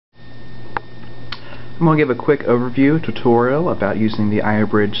I'm going to give a quick overview tutorial about using the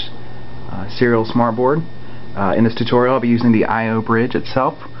Iobridge serial smartboard. In this tutorial I'll be using the Iobridge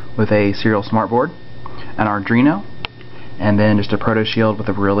itself with a serial smartboard, an Arduino, and then just a proto shield with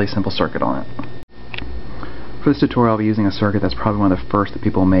a really simple circuit on it. For this tutorial I'll be using a circuit that's probably one of the first that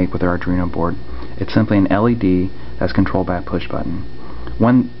people make with their Arduino board. It's simply an LED that's controlled by a push button.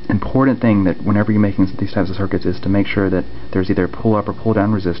 One important thing that whenever you're making these types of circuits is to make sure that there's either a pull up or pull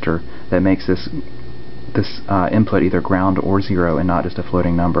down resistor that makes this input either ground or zero and not just a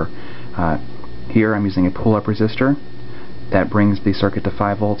floating number. Here I'm using a pull up resistor that brings the circuit to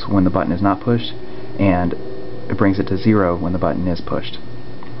 5 volts when the button is not pushed, and it brings it to 0 when the button is pushed.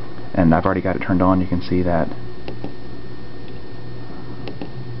 And I've already got it turned on. You can see that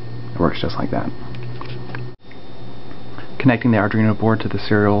it works just like that. Connecting the Arduino board to the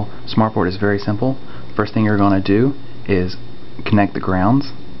serial smartboard is very simple. First thing you're going to do is connect the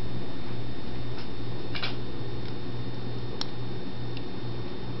grounds.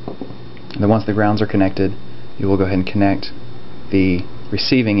 And then once the grounds are connected, you will go ahead and connect the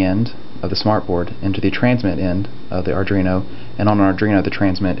receiving end of the smartboard into the transmit end of the Arduino, and on an Arduino the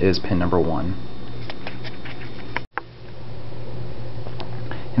transmit is pin number 1.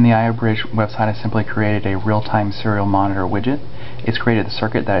 In the Iobridge website I simply created a real-time serial monitor widget. It's created the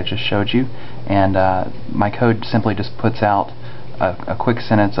circuit that I just showed you, and my code simply just puts out a quick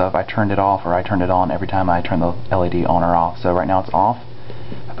sentence of I turned it off or I turned it on every time I turn the LED on or off. So right now it's off.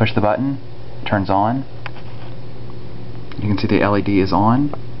 I push the button, it turns on. You can see the LED is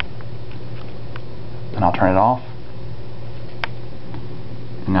on, and I'll turn it off,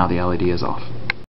 and now the LED is off.